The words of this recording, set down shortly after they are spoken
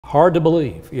Hard to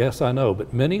believe, yes, I know,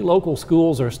 but many local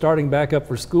schools are starting back up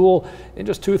for school in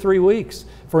just 2 or 3 weeks.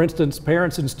 For instance,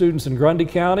 parents and students in Grundy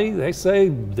County, they say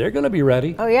they're going to be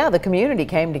ready. Oh yeah, the community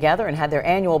came together and had their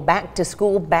annual back to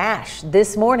school bash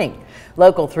this morning.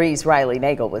 Local 3's Riley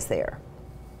Nagel was there.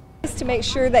 To make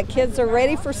sure that kids are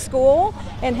ready for school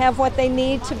and have what they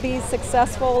need to be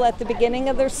successful at the beginning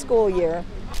of their school year.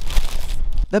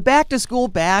 The Back to School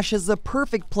Bash is the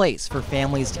perfect place for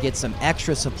families to get some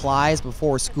extra supplies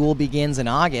before school begins in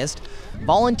August.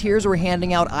 Volunteers were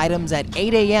handing out items at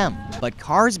 8 a.m., but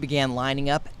cars began lining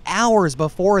up hours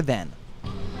before then.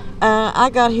 I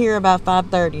got here about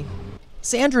 5:30.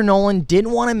 Sandra Nolan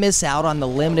didn't want to miss out on the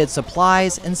limited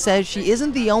supplies and says she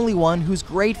isn't the only one who's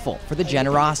grateful for the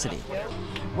generosity.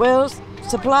 Well,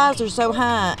 supplies are so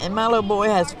high, and my little boy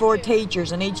has 4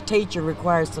 teachers, and each teacher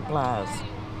requires supplies.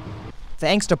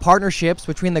 Thanks to partnerships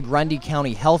between the Grundy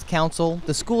County Health Council,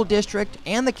 the school district,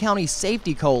 and the County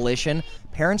Safety Coalition,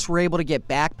 parents were able to get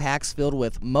backpacks filled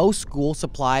with most school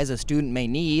supplies a student may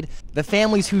need. The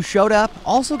families who showed up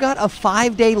also got a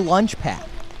 5-day lunch pack.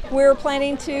 We're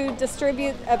planning to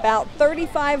distribute about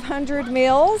 3,500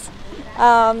 meals.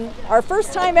 Our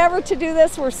first time ever to do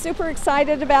this. We're super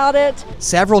excited about it.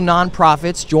 Several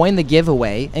nonprofits joined the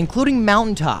giveaway, including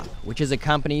Mountaintop, which is a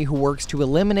company who works to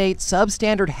eliminate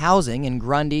substandard housing in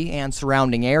Grundy and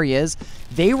surrounding areas.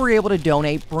 They were able to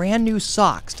donate brand new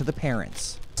socks to the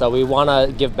parents. So we want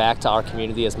to give back to our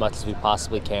community as much as we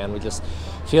possibly can. We just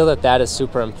feel that that is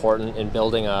super important in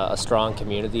building a strong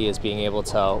community, is being able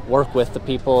to work with the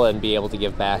people and be able to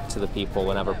give back to the people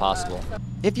whenever possible.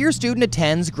 If your student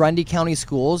attends Grundy County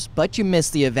schools but you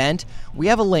missed the event, we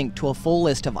have a link to a full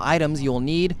list of items you'll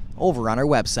need over on our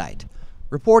website.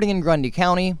 Reporting in Grundy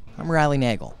County, I'm Riley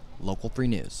Nagel, Local 3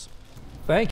 News.